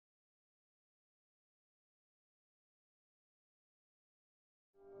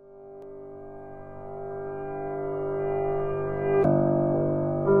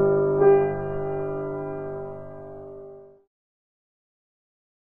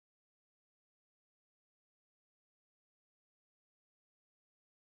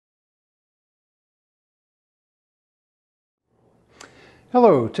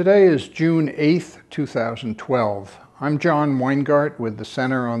Hello, today is June 8th, 2012. I'm John Weingart with the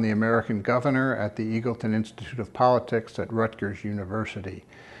Center on the American Governor at the Eagleton Institute of Politics at Rutgers University.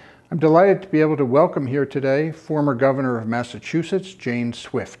 I'm delighted to be able to welcome here today former Governor of Massachusetts, Jane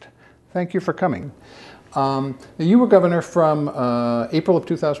Swift. Thank you for coming. You were governor from April of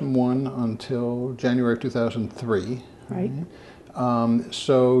 2001 until January of 2003. Right.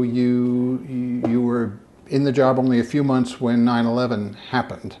 So you were in the job only a few months when 9/11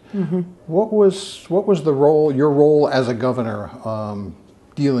 happened. Mm-hmm. What was your role as a governor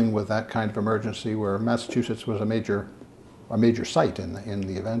dealing with that kind of emergency, where Massachusetts was a major site in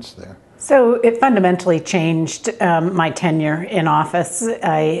the events there? So it fundamentally changed my tenure in office.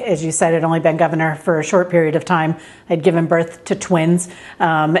 As you said, had only been governor for a short period of time. I'd given birth to twins,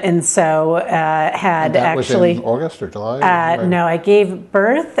 and so had that actually. Was in August or July? No, I gave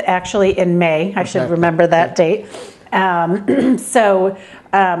birth actually in May. I should remember that date. So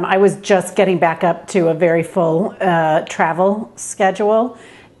I was just getting back up to a very full travel schedule,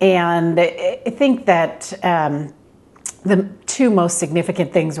 and I think that. The two most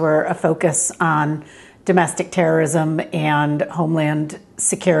significant things were a focus on domestic terrorism and homeland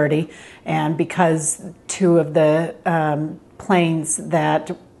security. And because two of the planes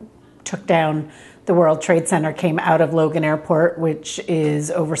that took down the World Trade Center came out of Logan Airport, which is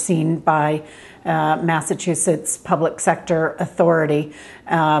overseen by Massachusetts Public Sector Authority,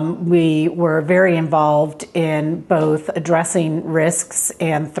 we were very involved in both addressing risks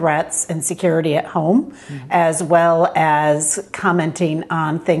and threats and security at home, as well as commenting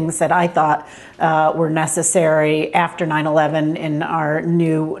on things that I thought were necessary after 9/11 in our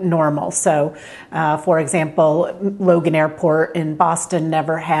new normal. So, for example, Logan Airport in Boston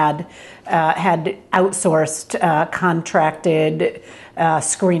never had outsourced contracted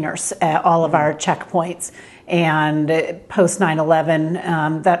screeners at all of our checkpoints. And post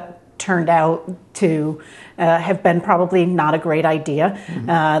 9/11, that turned out to have been probably not a great idea.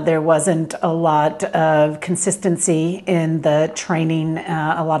 There wasn't a lot of consistency in the training,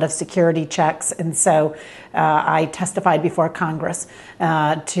 a lot of security checks. And so I testified before Congress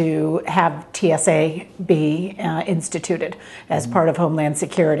to have TSA be instituted as part of Homeland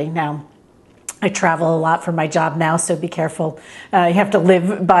Security. Now, I travel a lot for my job now, so be careful. You have to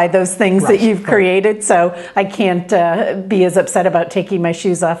live by those things that you've created, so I can't be as upset about taking my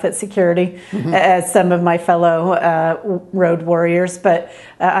shoes off at security as some of my fellow road warriors. But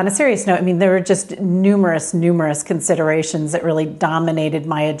on a serious note, I mean, there were just numerous considerations that really dominated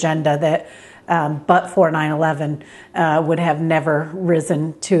my agenda that but for 9/11 would have never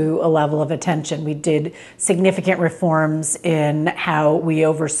risen to a level of attention. We did significant reforms in how we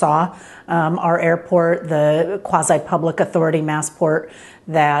oversaw our airport. The quasi-public authority, Massport,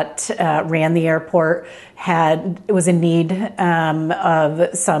 that ran the airport was in need of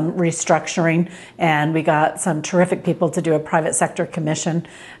some restructuring, and we got some terrific people to do a private sector commission.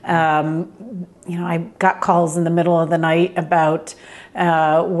 I got calls in the middle of the night about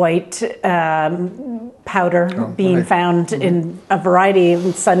white powder being found in a variety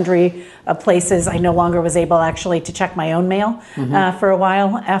and sundry of places. I no longer was able actually to check my own mail for a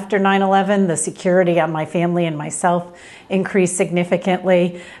while after 9/11. The security on my family and myself increased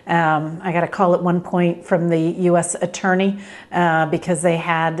significantly. I got a call at one point from the U.S. Attorney because they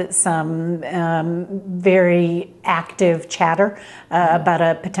had some very active chatter about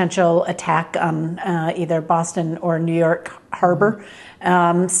a potential attack on either Boston or New York Harbor.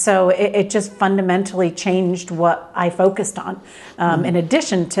 So it just fundamentally changed what I focused on. In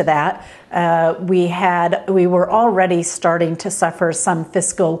addition to that, we were already starting to suffer some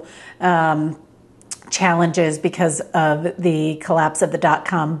fiscal challenges because of the collapse of the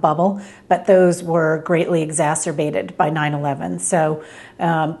dot-com bubble, but those were greatly exacerbated by 9/11. So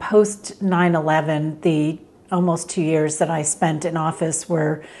post 9/11, the almost 2 years that I spent in office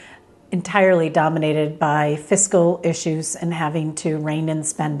were entirely dominated by fiscal issues and having to rein in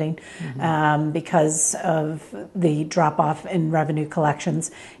spending because of the drop-off in revenue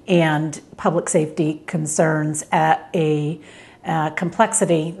collections and public safety concerns at a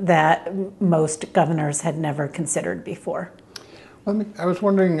complexity that most governors had never considered before. Well, I was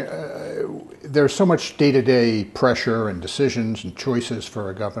wondering, there's so much day-to-day pressure and decisions and choices for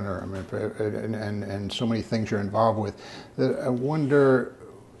a governor, and so many things you're involved with, that I wonder,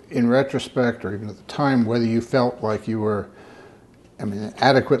 in retrospect, or even at the time, whether you felt like you were,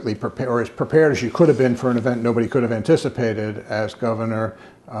 adequately prepared, or as prepared as you could have been for an event nobody could have anticipated as governor,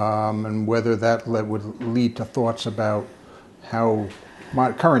 and whether that would lead to thoughts about how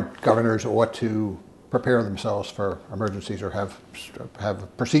current governors ought to prepare themselves for emergencies, or have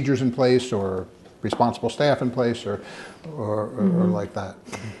procedures in place, or responsible staff in place or like that?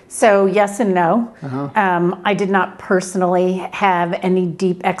 So yes and no. I did not personally have any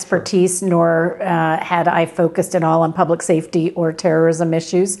deep expertise, nor had I focused at all on public safety or terrorism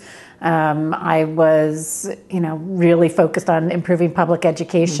issues. I was, really focused on improving public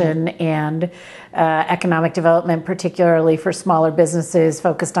education and economic development, particularly for smaller businesses,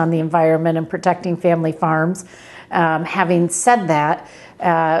 focused on the environment and protecting family farms. Having said that,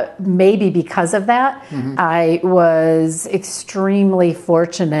 maybe because of that, I was extremely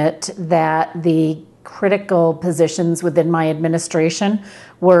fortunate that the critical positions within my administration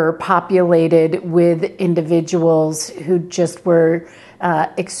were populated with individuals who just were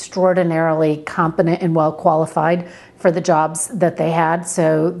extraordinarily competent and well qualified for the jobs that they had.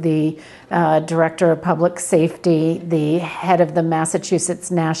 So the Director of Public Safety, the head of the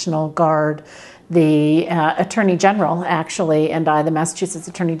Massachusetts National Guard, the Attorney General, actually, and the Massachusetts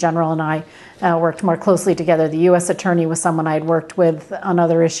Attorney General and I worked more closely together. The U.S. Attorney was someone I had worked with on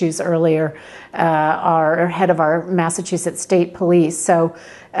other issues earlier, our head of our Massachusetts State Police. So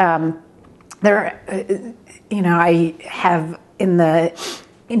I have, in the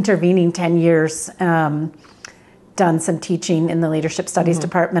intervening 10 years, done some teaching in the Leadership Studies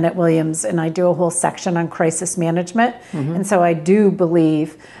Department at Williams, and I do a whole section on crisis management. And so I do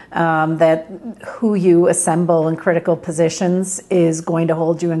believe that who you assemble in critical positions is going to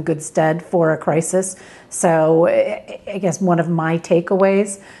hold you in good stead for a crisis. So I guess one of my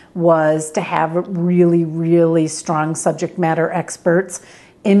takeaways was to have really, really strong subject matter experts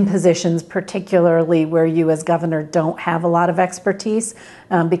in positions, particularly where you as governor don't have a lot of expertise,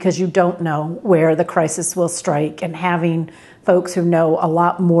 because you don't know where the crisis will strike. And having folks who know a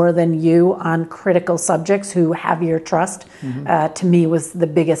lot more than you on critical subjects who have your trust, to me was the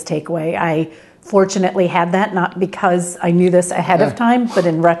biggest takeaway. I fortunately had that, not because I knew this ahead of time, but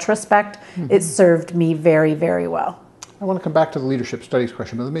in retrospect, it served me very, very well. I want to come back to the leadership studies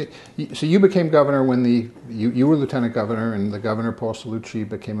question, but so you became governor when you were lieutenant governor, and the governor, Paul Cellucci,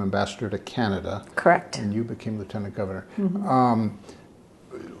 became ambassador to Canada. Correct. And you became lieutenant governor.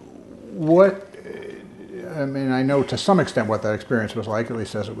 I know to some extent what that experience was like, at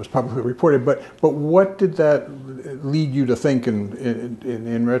least as it was publicly reported, but what did that lead you to think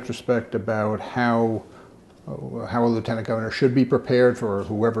in retrospect about how a lieutenant governor should be prepared for,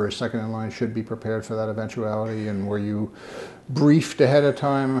 whoever is second in line should be prepared for that eventuality? And were you briefed ahead of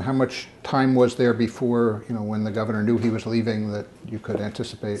time? How much time was there before, when the governor knew he was leaving, that you could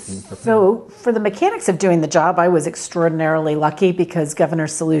anticipate and prepare? So for the mechanics of doing the job, I was extraordinarily lucky because Governor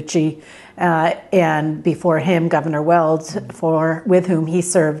Cellucci and before him, Governor Weld, with whom he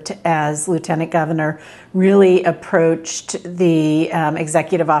served as lieutenant governor, really approached the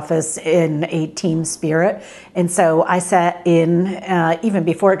executive office in a team spirit. And so I sat in, even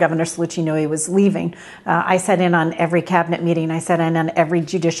before Governor Cellucci knew he was leaving, I sat in on every cabinet meeting. I sat in on every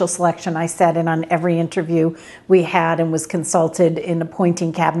judicial selection. I sat in on every interview we had and was consulted in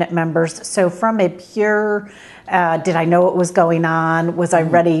appointing cabinet members. So from a pure, did I know what was going on? Was I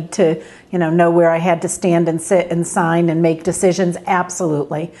ready to, know where I had to stand and sit and sign and make decisions?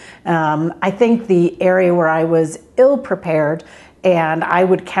 Absolutely. I think the area where I was ill prepared, and I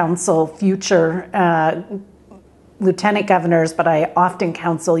would counsel future lieutenant governors, but I often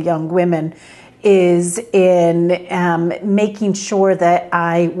counsel young women, is in making sure that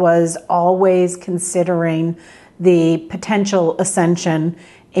I was always considering the potential ascension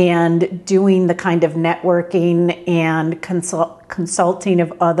and doing the kind of networking and consulting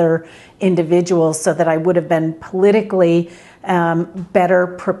of other individuals so that I would have been politically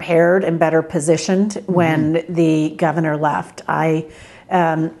better prepared and better positioned when the governor left. I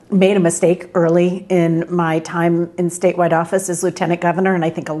made a mistake early in my time in statewide office as lieutenant governor, and I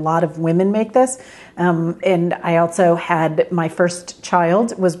think a lot of women make this. And I also had my first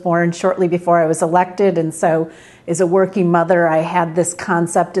child was born shortly before I was elected, and so as a working mother, I had this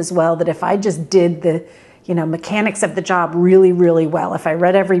concept as well that if I just did the mechanics of the job really, really well, if I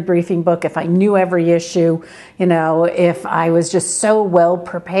read every briefing book, if I knew every issue, if I was just so well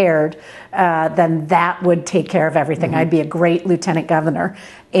prepared, then that would take care of everything. I'd be a great lieutenant governor.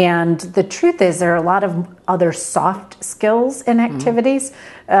 And the truth is there are a lot of other soft skills and activities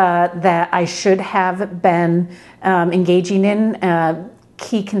that I should have been engaging in,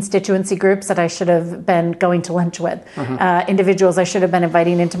 key constituency groups that I should have been going to lunch with, individuals I should have been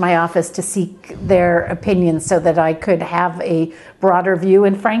inviting into my office to seek their opinions so that I could have a broader view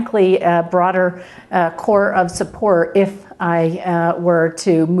and frankly a broader core of support if I were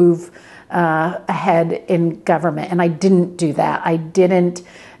to move ahead in government, and I didn't do that. I didn't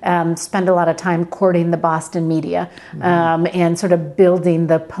spend a lot of time courting the Boston media and sort of building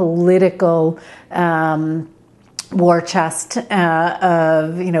the political war chest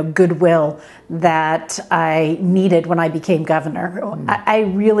of goodwill that I needed when I became governor. I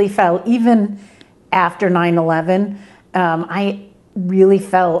really felt, even after 9/11, I really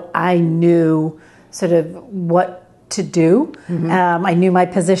felt I knew sort of what to do. I knew my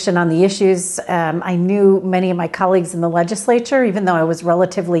position on the issues. I knew many of my colleagues in the legislature, even though I was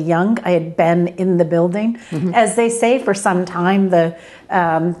relatively young. I had been in the building, as they say, for some time. The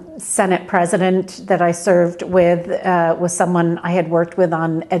Senate president that I served with was someone I had worked with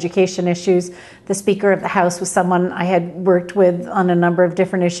on education issues. The Speaker of the House was someone I had worked with on a number of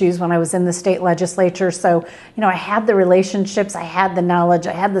different issues when I was in the state legislature. So, I had the relationships, I had the knowledge,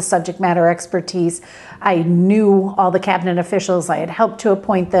 I had the subject matter expertise. I knew all the cabinet officials. I had helped to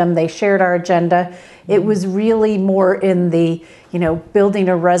appoint them. They shared our agenda. It was really more in the, building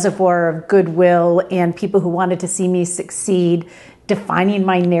a reservoir of goodwill and people who wanted to see me succeed, defining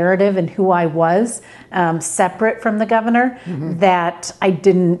my narrative and who I was, separate from the governor, that I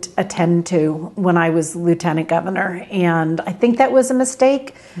didn't attend to when I was lieutenant governor. And I think that was a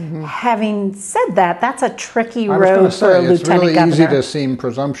mistake. Having said that, that's a tricky road for a lieutenant governor. It's really easy to seem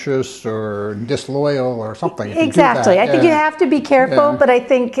presumptuous or disloyal or something. Exactly. I think you have to be careful, but I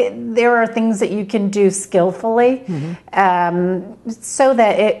think there are things that you can do skillfully so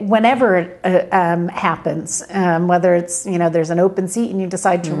that whenever it happens, whether it's, there's an open seat and you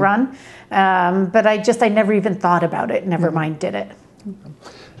decide to run, but I never even thought about it, never mind did it.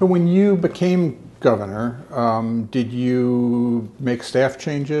 So when you became governor, did you make staff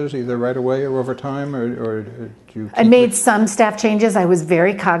changes either right away or over time, or did you? I made some staff changes. I was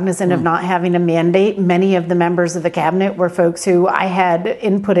very cognizant of not having a mandate. Many of the members of the cabinet were folks who I had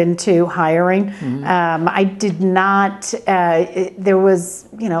input into hiring. I did not, there was,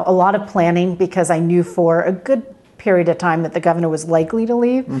 a lot of planning because I knew for a good period of time that the governor was likely to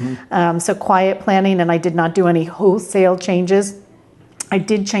leave. So quiet planning, and I did not do any wholesale changes. I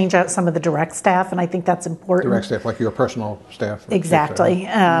did change out some of the direct staff, and I think that's important. Direct staff, like your personal staff? Exactly.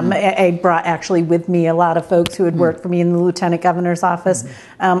 I brought actually with me a lot of folks who had worked for me in the lieutenant governor's office.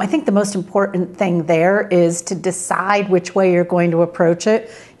 I think the most important thing there is to decide which way you're going to approach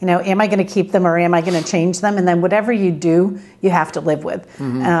it. Am I going to keep them or am I going to change them? And then whatever you do, you have to live with.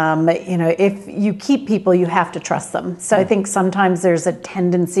 If you keep people, you have to trust them. So I think sometimes there's a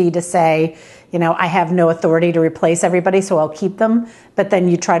tendency to say, I have no authority to replace everybody, so I'll keep them. But then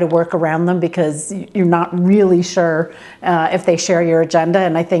you try to work around them because you're not really sure if they share your agenda.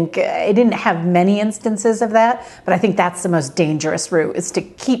 And I think I didn't have many instances of that, but I think that's the most dangerous route, is to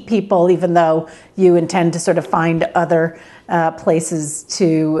keep people even though you intend to sort of find other places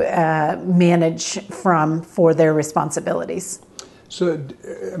to manage for their responsibilities. So,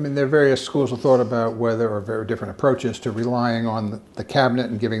 there are various schools of thought about whether, or very different approaches to relying on the cabinet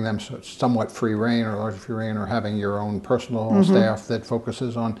and giving them somewhat free reign or large free reign, or having your own personal staff that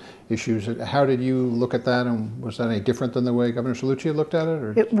focuses on issues. How did you look at that, and was that any different than the way Governor Cellucci looked at it?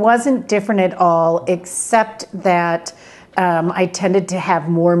 Or? It wasn't different at all, except that I tended to have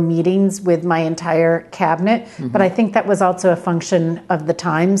more meetings with my entire cabinet, but I think that was also a function of the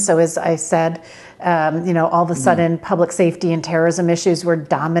time. So as I said, all of a sudden public safety and terrorism issues were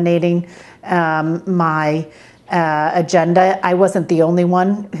dominating my agenda. I wasn't the only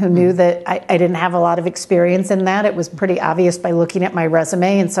one who knew that I didn't have a lot of experience in that. It was pretty obvious by looking at my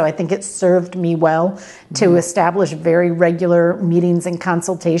resume, and so I think it served me well to establish very regular meetings and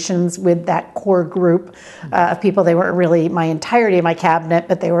consultations with that core group of people. They weren't really my entirety of my cabinet,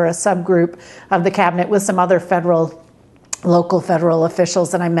 but they were a subgroup of the cabinet with some other local federal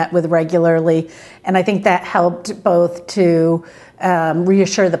officials that I met with regularly. And I think that helped both to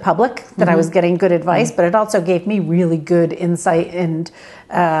reassure the public that I was getting good advice, but it also gave me really good insight and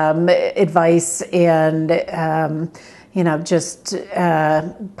advice and just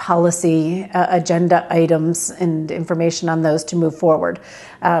policy agenda items and information on those to move forward.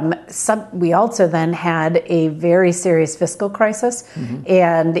 We also then had a very serious fiscal crisis,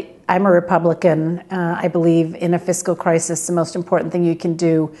 and I'm a Republican. I believe in a fiscal crisis, the most important thing you can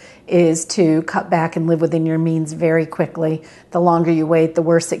do is to cut back and live within your means very quickly. The longer you wait, the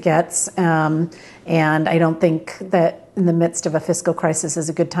worse it gets. And I don't think that in the midst of a fiscal crisis is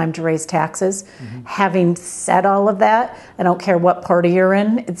a good time to raise taxes. Having said all of that, I don't care what party you're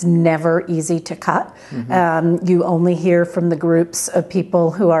in, it's never easy to cut. You only hear from the groups of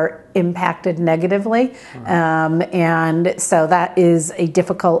people who are impacted negatively. And so that is a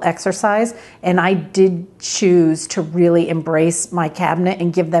difficult exercise. And I did choose to really embrace my cabinet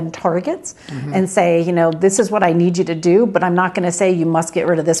and give them targets and say, this is what I need you to do, but I'm not going to say you must get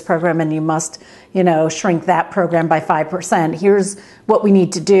rid of this program and you must, shrink that program by 5%. Here's what we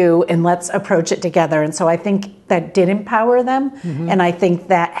need to do and let's approach it together. And so I think that did empower them. And I think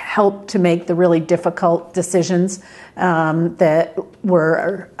that helped to make the really difficult decisions that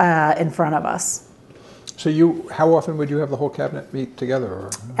were in front of us. So how often would you have the whole cabinet meet together?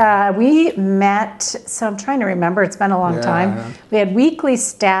 We met, so I'm trying to remember, it's been a long time. We had weekly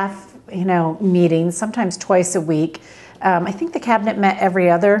staff, meetings, sometimes twice a week. I think the cabinet met every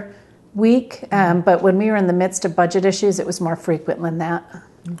other week, but when we were in the midst of budget issues, it was more frequent than that.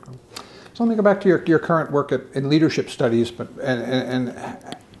 Okay. So let me go back to your current work in leadership studies, and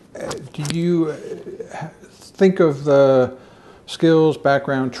do you think of the skills,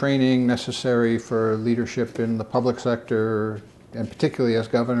 background, training necessary for leadership in the public sector, and particularly as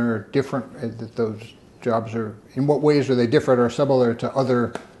governor, different, that those jobs are, in what ways are they different or similar to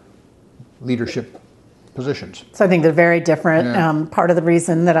other leadership positions? So I think they're very different. Part of the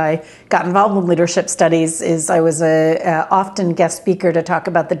reason that I got involved in leadership studies is I was a often guest speaker to talk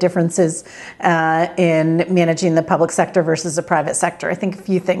about the differences in managing the public sector versus the private sector. I think a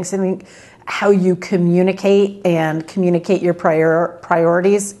few things. I think how you communicate your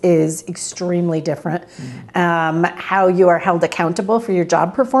priorities is extremely different. How you are held accountable for your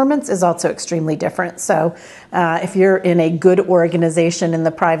job performance is also extremely different. So if you're in a good organization in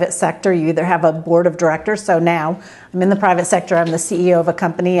the private sector, you either have a board of directors. So now I'm in the private sector, I'm the CEO of a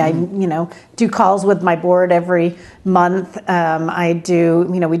company. I do calls with my board every month. We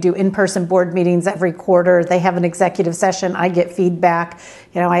do in-person board meetings every quarter. They have an executive session. I get feedback.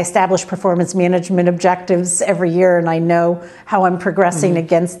 I establish performance management objectives every year, and I know how I'm progressing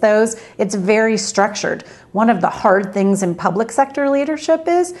against those. It's very structured. One of the hard things in public sector leadership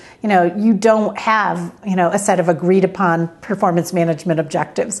is, you don't have, a set of agreed upon performance management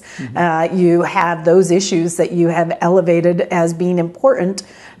objectives. You have those issues that you have elevated as being important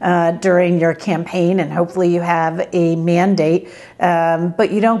during your campaign, and hopefully you have a mandate,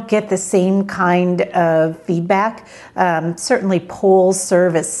 but you don't get the same kind of feedback. Certainly polls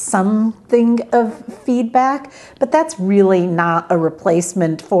serve as something of feedback, but that's really not a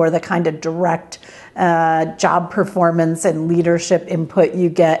replacement for the kind of direct job performance and leadership input you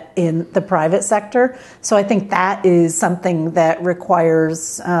get in the private sector. So I think that is something that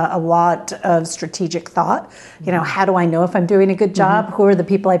requires a lot of strategic thought. How do I know if I'm doing a good job? Who are the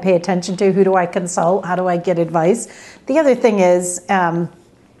people I pay attention to? Who do I consult? How do I get advice? The other thing is,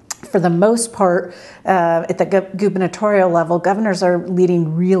 for the most part, at the gubernatorial level, governors are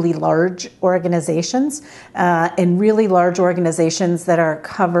leading really large organizations and really large organizations that are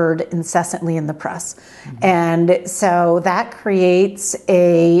covered incessantly in the press. And so that creates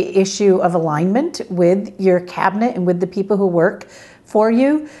a issue of alignment with your cabinet and with the people who work for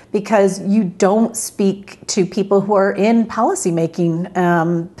you, because you don't speak to people who are in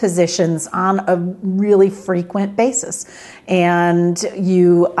policymaking positions on a really frequent basis. And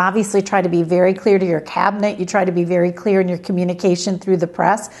you obviously try to be very clear to your cabinet. You try to be very clear in your communication through the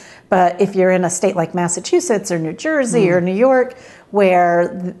press. But if you're in a state like Massachusetts or New Jersey or New York,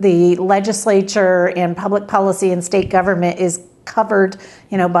 where the legislature and public policy and state government is covered,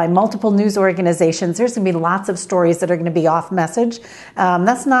 by multiple news organizations, there's going to be lots of stories that are going to be off message.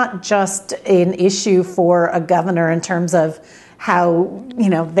 That's not just an issue for a governor in terms of how,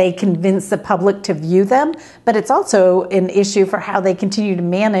 they convince the public to view them, but it's also an issue for how they continue to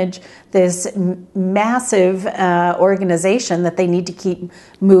manage this massive organization that they need to keep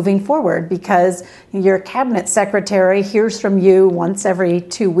moving forward, because your cabinet secretary hears from you once every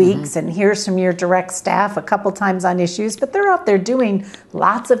 2 weeks and hears from your direct staff a couple times on issues, but they're out there doing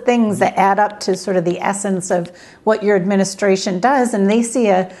lots of things that add up to sort of the essence of what your administration does, and they see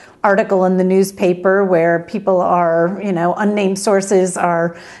a article in the newspaper where people are, unnamed sources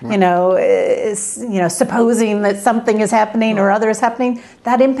are, supposing that something is happening or other is happening,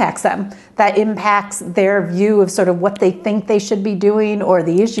 that impacts them. That impacts their view of sort of what they think they should be doing or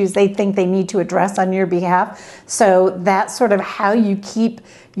the issues they think they need to address on your behalf. So that's sort of how you keep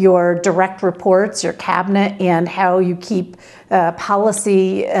your direct reports, your cabinet, and how you keep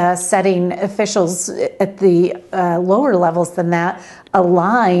policy setting officials at the lower levels than that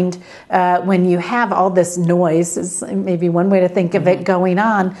aligned when you have all this noise, is maybe one way to think of it going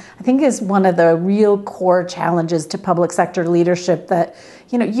on, I think is one of the real core challenges to public sector leadership, that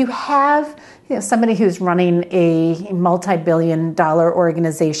you have somebody who's running a multi-billion-dollar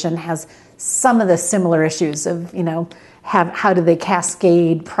organization has some of the similar issues of how do they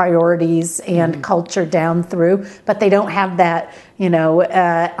cascade priorities and culture down through, but they don't have that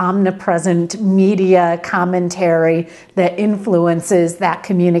omnipresent media commentary that influences that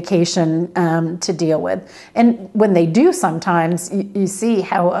communication to deal with. And when they do, sometimes you see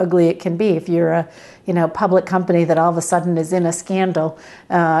how ugly it can be if you're a public company that all of a sudden is in a scandal,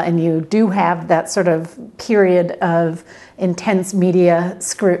 and you do have that sort of period of intense media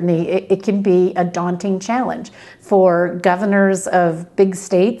scrutiny. It can be a daunting challenge for governors of big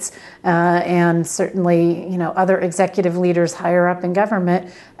states, and certainly other executive leaders higher up in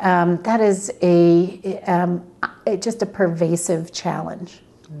government. That is just a pervasive challenge.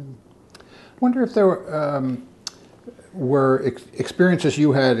 I wonder if there were experiences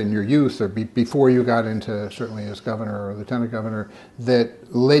you had in your youth or before you got into, certainly as governor or lieutenant governor, that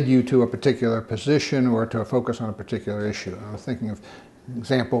led you to a particular position or to a focus on a particular issue. I was thinking of an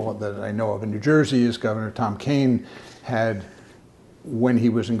example that I know of in New Jersey is Governor Tom Kean had, when he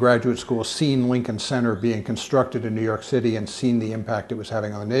was in graduate school, seen Lincoln Center being constructed in New York City and seen the impact it was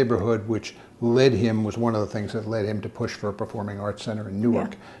having on the neighborhood, which was one of the things that led him to push for a performing arts center in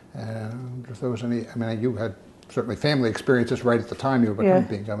Newark. Yeah. If there was any, you had certainly family experiences right at the time you were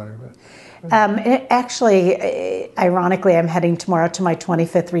being governor. Actually, ironically, I'm heading tomorrow to my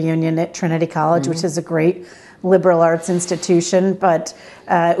 25th reunion at Trinity College, which is a great liberal arts institution. But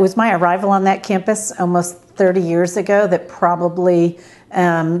it was my arrival on that campus almost 30 years ago that probably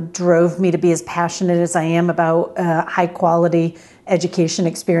drove me to be as passionate as I am about high quality education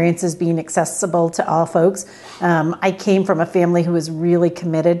experiences being accessible to all folks. I came from a family who was really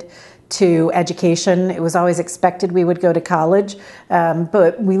committed to education. It was always expected we would go to college,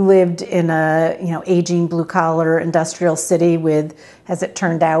 but we lived in a aging blue collar industrial city with, as it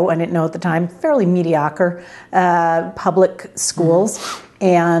turned out, I didn't know at the time, fairly mediocre public schools.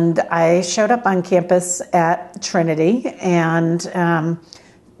 And I showed up on campus at Trinity and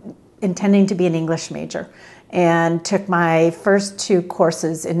intending to be an English major, and took my first 2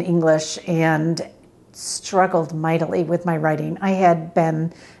 courses in English and struggled mightily with my writing. I had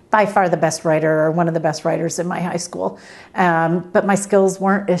been by far the best writer, or one of the best writers in my high school. But my skills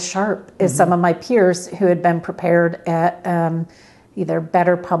weren't as sharp as some of my peers who had been prepared at either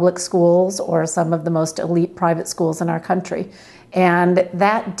better public schools or some of the most elite private schools in our country. And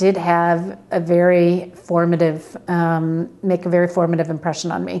that did have a very formative, make a very formative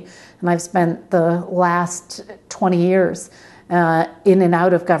impression on me. And I've spent the last 20 years in and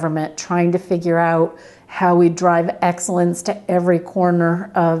out of government trying to figure out how we drive excellence to every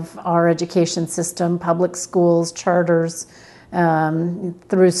corner of our education system, public schools, charters,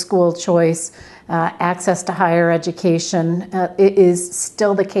 through school choice, access to higher education. It is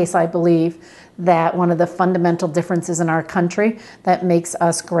still the case, I believe, that one of the fundamental differences in our country that makes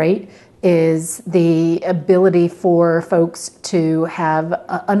us great is the ability for folks to have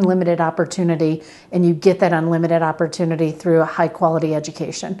unlimited opportunity, and you get that unlimited opportunity through a high-quality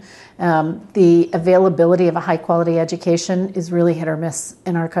education. The availability of a high-quality education is really hit or miss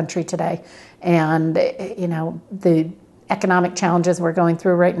in our country today. And, the economic challenges we're going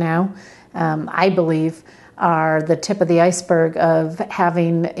through right now, I believe, are the tip of the iceberg of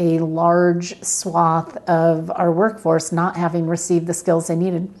having a large swath of our workforce not having received the skills they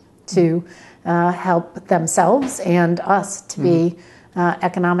needed to help themselves and us to be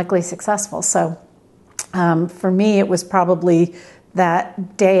economically successful. So for me, it was probably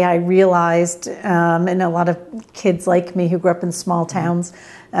that day I realized, and a lot of kids like me who grew up in small towns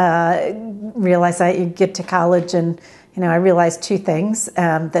realized that you get to college and I realized 2 things,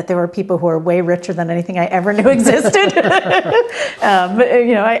 that there were people who were way richer than anything I ever knew existed.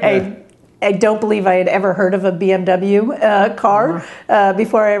 I don't believe I had ever heard of a BMW car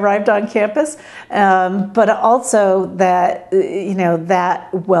before I arrived on campus, but also that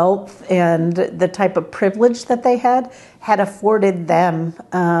that wealth and the type of privilege that they had afforded them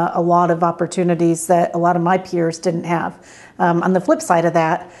a lot of opportunities that a lot of my peers didn't have. On the flip side of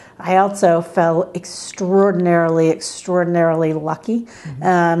that, I also felt extraordinarily lucky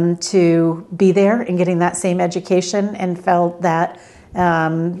to be there and getting that same education, and felt that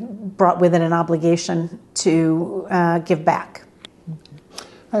brought with it an obligation to give back.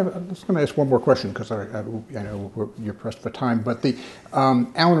 I'm just going to ask one more question because I know you're pressed for time. But the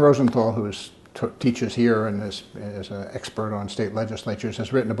Alan Rosenthal, who is teaches here and is an expert on state legislatures,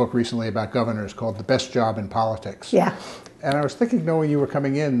 has written a book recently about governors called The Best Job in Politics. Yeah. And I was thinking, knowing you were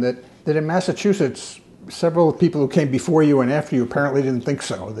coming in, that in Massachusetts, several people who came before you and after you apparently didn't think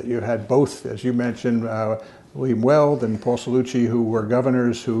so, that you had both, as you mentioned, William Weld and Paul Cellucci, who were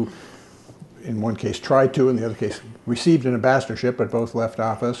governors who, in one case, tried to, in the other case, received an ambassadorship, but both left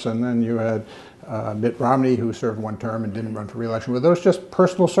office. And then you had Mitt Romney, who served one term and didn't run for re-election. Were those just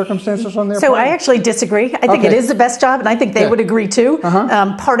personal circumstances on their part? So I actually disagree. I think it is the best job, and I think they would agree too.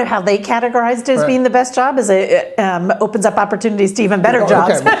 Part of how they categorized it as being the best job is it opens up opportunities to even better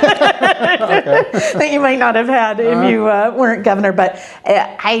jobs that you might not have had if you weren't governor. But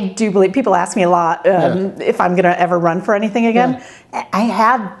I do believe, people ask me a lot if I'm going to ever run for anything again. I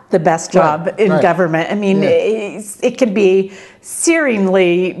had the best job in government. I mean, it can be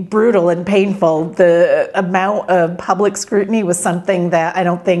searingly brutal and painful. The amount of public scrutiny was something that I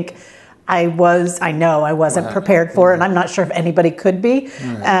don't think I know I wasn't prepared for, and I'm not sure if anybody could be.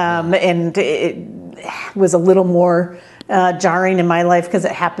 And it was a little more jarring in my life because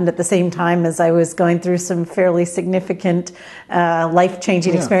it happened at the same time as I was going through some fairly significant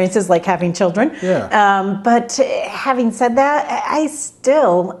life-changing experiences like having children. But having said that, I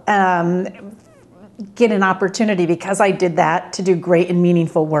still get an opportunity because I did that to do great and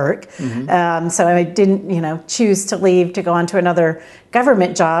meaningful work. So I didn't, choose to leave to go on to another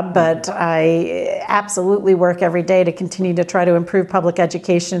government job, but I absolutely work every day to continue to try to improve public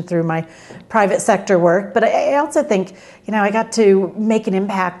education through my private sector work. But I also think, I got to make an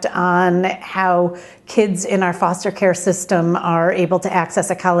impact on how kids in our foster care system are able to access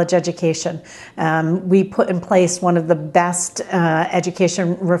a college education. We put in place one of the best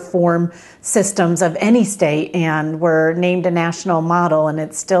education reform systems of any state, and we're named a national model, and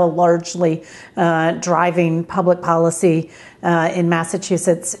it's still largely driving public policy in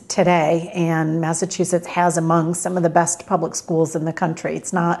Massachusetts today, and Massachusetts has among some of the best public schools in the country.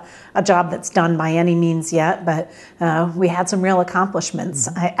 It's not a job that's done by any means yet, but we had some real accomplishments.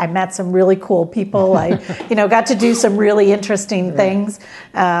 I met some really cool people. I, got to do some really interesting things.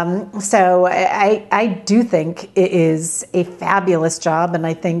 So I do think it is a fabulous job, and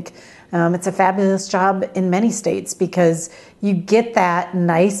I think it's a fabulous job in many states because you get that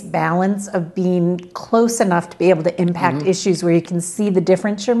nice balance of being close enough to be able to impact issues where you can see the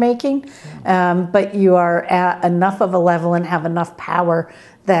difference you're making, but you are at enough of a level and have enough power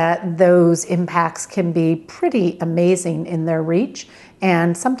that those impacts can be pretty amazing in their reach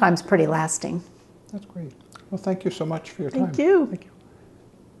and sometimes pretty lasting. That's great. Well, thank you so much for your time. Thank you.